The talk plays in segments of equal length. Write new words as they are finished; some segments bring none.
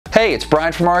Hey, it's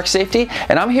Brian from RX Safety,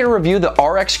 and I'm here to review the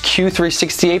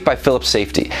RX-Q368 by Philips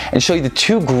Safety and show you the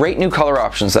two great new color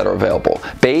options that are available,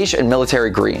 beige and military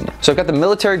green. So I've got the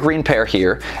military green pair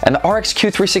here, and the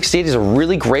RX-Q368 is a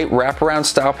really great wraparound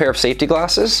style pair of safety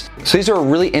glasses. So these are a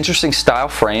really interesting style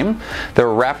frame. They're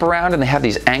wraparound and they have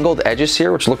these angled edges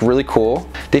here which look really cool.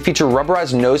 They feature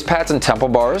rubberized nose pads and temple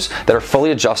bars that are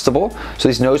fully adjustable. So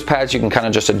these nose pads you can kind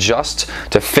of just adjust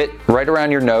to fit right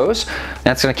around your nose, and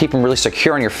that's going to keep them really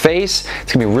secure on your face. It's going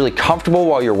to be really comfortable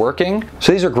while you're working.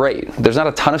 So these are great. There's not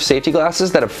a ton of safety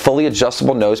glasses that have fully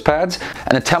adjustable nose pads,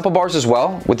 and the temple bars as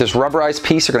well with this rubberized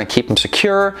piece are going to keep them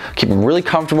secure, keep them really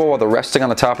comfortable while they're resting on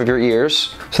the top of your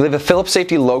ears. So they have a Philips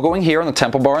Safety logoing here on the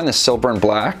temple bar in this silver and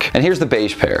black, and here's the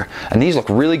beige pair, and these look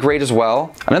really great as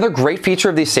well. Another great feature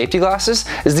of these safety glasses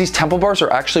is these temple bars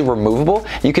are actually removable.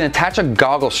 You can attach a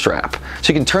goggle strap,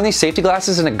 so you can turn these safety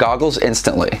glasses into goggles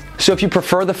instantly. So if you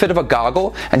prefer the fit of a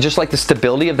goggle and just like the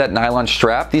stability of that nylon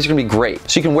strap, these are going to be great.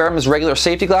 So you can wear them as regular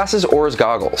safety glasses or as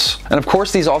goggles. And of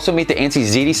course these also meet the ANSI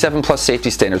ZD7 Plus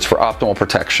safety standards for optimal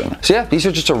protection. So yeah, these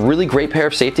are just a really great pair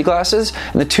of safety glasses,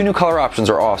 and the two new color options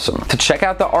are awesome. To check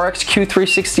out the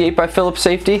RX-Q368 by Philips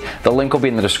Safety, the link will be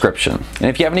in the description. And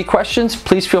if you have any questions,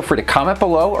 please feel free to comment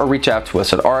below or reach out to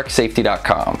us at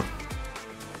rxsafety.com.